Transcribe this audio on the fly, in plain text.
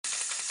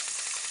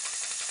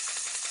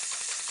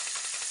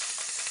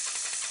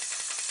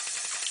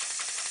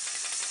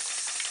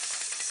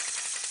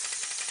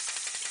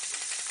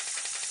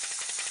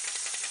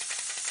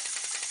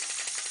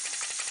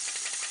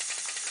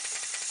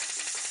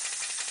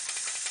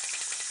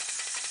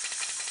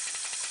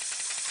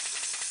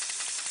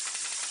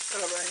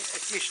Ora bem,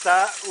 aqui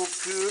está o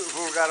que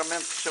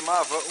vulgarmente se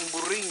chamava um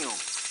burrinho.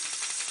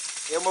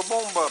 É uma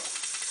bomba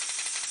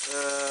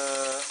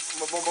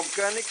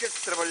mecânica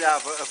que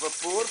trabalhava a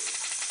vapor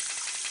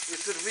e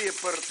servia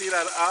para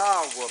retirar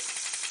a água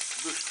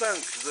dos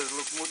tanques das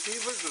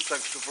locomotivas, dos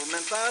tanques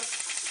suplementares,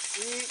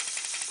 e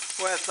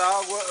com essa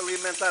água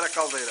alimentar a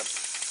caldeira.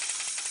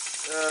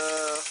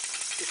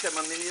 Isto é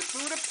uma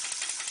miniatura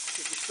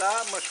que aqui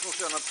está, mas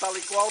funciona tal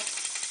e qual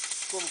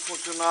como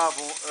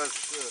funcionavam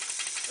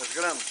as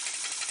grandes.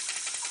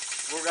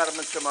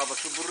 Vulgarmente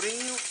chamava-se o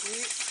burrinho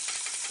e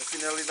a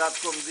finalidade,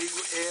 como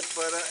digo,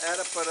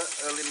 era para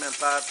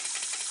alimentar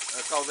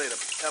a caldeira.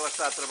 Ela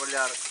está a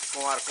trabalhar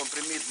com ar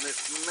comprimido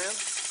neste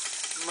momento,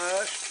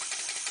 mas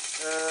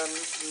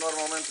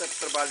normalmente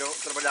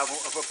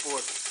trabalhavam a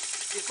vapor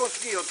e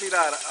conseguiam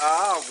tirar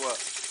a água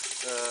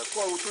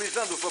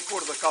utilizando o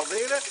vapor da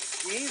caldeira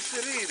e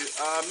inserir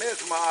a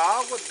mesma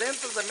água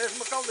dentro da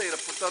mesma caldeira.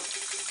 Portanto,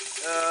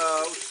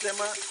 o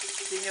sistema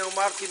tinha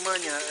uma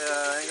artimanha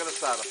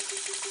engraçada,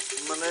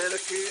 de maneira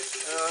que,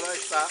 ora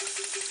está,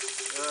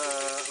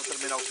 a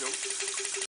terminar o filme.